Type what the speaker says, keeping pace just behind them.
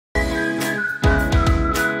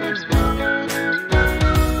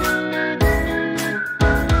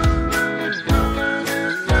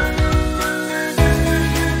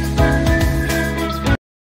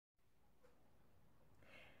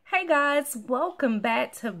guys, welcome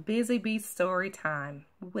back to Busy Bee Story Time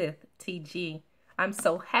with TG. I'm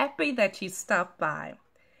so happy that you stopped by.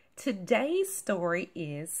 Today's story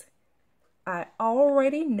is I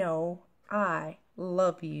Already Know I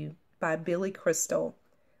Love You by Billy Crystal.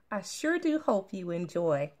 I sure do hope you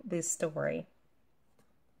enjoy this story.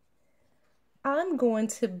 I'm going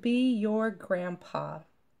to be your grandpa.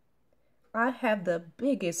 I have the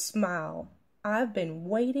biggest smile. I've been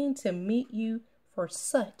waiting to meet you for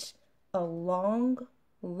such a long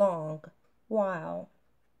while.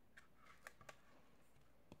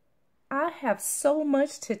 I have so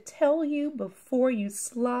much to tell you before you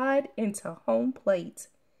slide into home plate.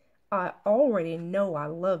 I already know I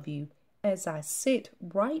love you as I sit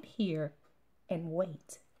right here and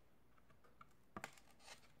wait.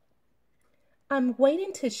 I'm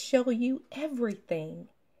waiting to show you everything.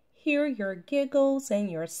 Hear your giggles and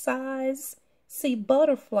your sighs. See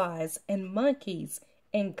butterflies and monkeys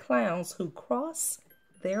and clowns who cross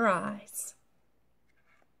their eyes.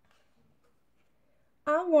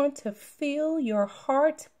 I want to feel your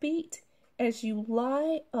heart beat as you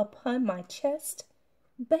lie upon my chest.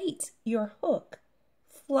 Bait your hook,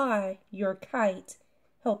 fly your kite,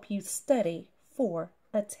 help you study for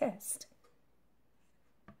a test.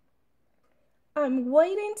 I'm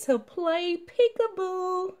waiting to play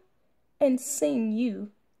peekaboo and sing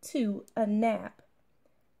you to a nap.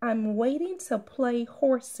 I'm waiting to play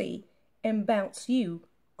horsey and bounce you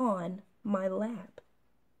on my lap.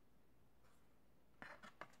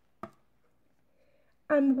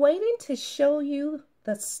 I'm waiting to show you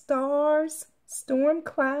the stars, storm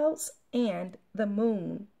clouds, and the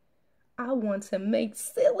moon. I want to make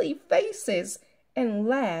silly faces and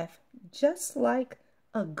laugh just like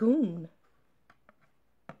a goon.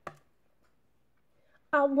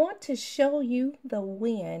 I want to show you the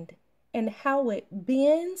wind and how it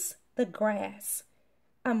bends the grass.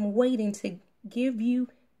 I'm waiting to give you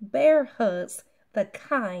bear hugs, the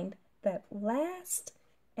kind that last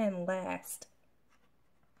and last.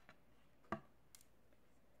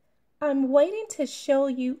 I'm waiting to show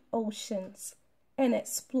you oceans and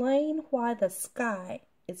explain why the sky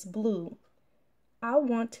is blue. I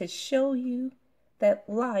want to show you that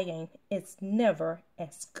lying is never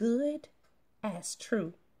as good as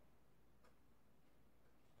true.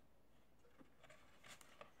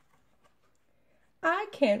 I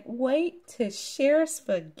can't wait to share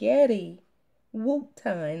spaghetti,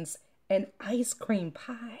 wontons, and ice cream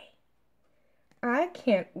pie. I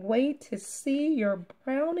can't wait to see your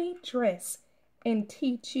brownie dress and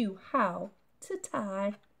teach you how to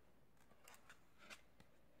tie.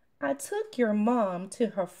 I took your mom to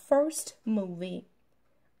her first movie.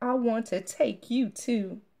 I want to take you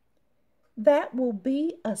too. That will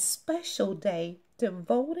be a special day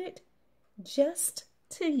devoted just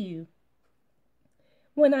to you.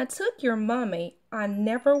 When I took your mommy, I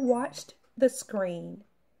never watched the screen.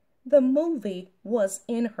 The movie was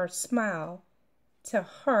in her smile. To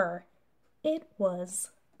her, it was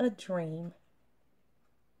a dream.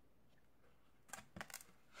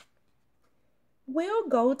 We'll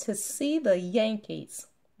go to see the Yankees,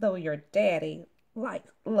 though your daddy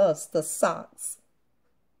loves the Sox.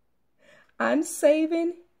 I'm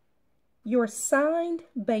saving your signed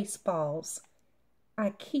baseballs. I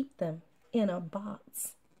keep them in a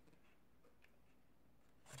box.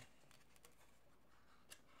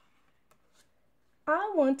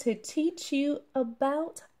 I want to teach you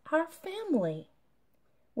about our family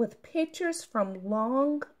with pictures from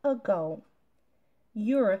long ago.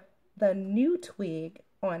 You're the new twig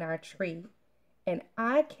on our tree, and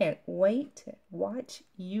I can't wait to watch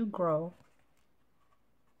you grow.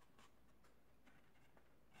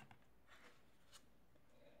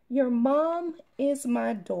 Your mom is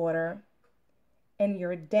my daughter, and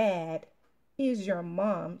your dad is your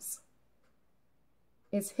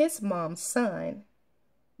his mom's son.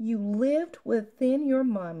 You lived within your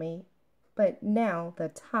mommy, but now the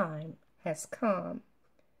time has come.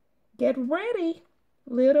 Get ready,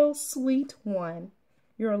 little sweet one.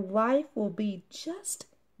 Your life will be just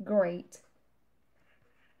great.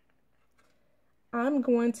 I'm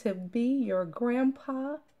going to be your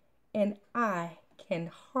grandpa, and I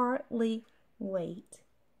can hardly wait.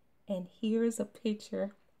 And here's a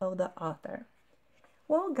picture of the author.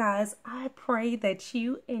 Well, guys, I pray that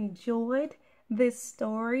you enjoyed this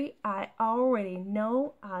story. I Already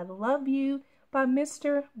Know I Love You by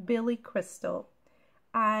Mr. Billy Crystal.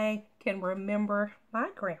 I can remember my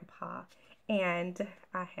grandpa, and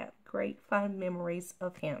I have great fond memories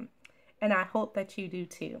of him. And I hope that you do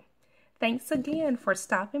too. Thanks again for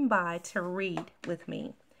stopping by to read with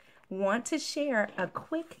me. Want to share a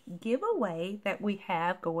quick giveaway that we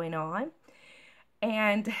have going on?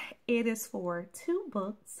 And it is for 2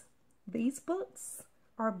 books. These books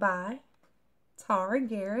are by Tara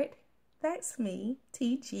Garrett. That's me,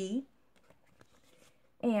 TG.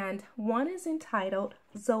 And one is entitled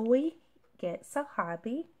Zoe Gets a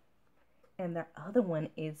Hobby. And the other one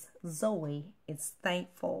is Zoe is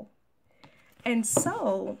Thankful. And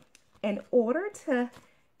so, in order to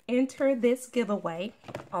enter this giveaway,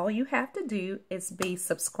 all you have to do is be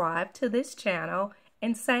subscribed to this channel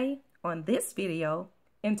and say, on this video,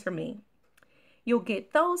 enter me. You'll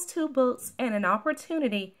get those 2 books and an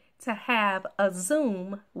opportunity to have a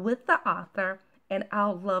Zoom with the author, and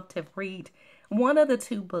I'll love to read one of the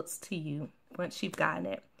 2 books to you once you've gotten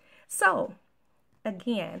it. So,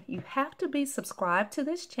 again, you have to be subscribed to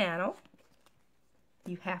this channel.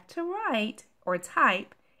 You have to write or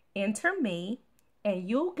type enter me, and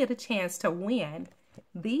you'll get a chance to win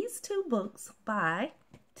these 2 books by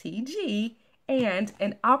TG and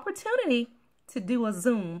an opportunity to do a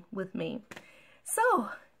Zoom with me. So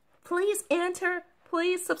please enter,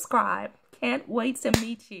 please subscribe. Can't wait to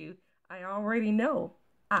meet you. I already know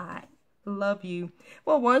I love you.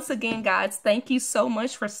 Well, once again, guys, thank you so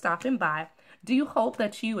much for stopping by. Do hope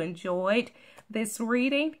that you enjoyed this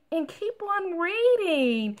reading, and keep on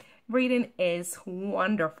reading. Reading is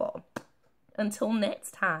wonderful. Until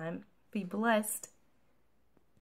next time, be blessed.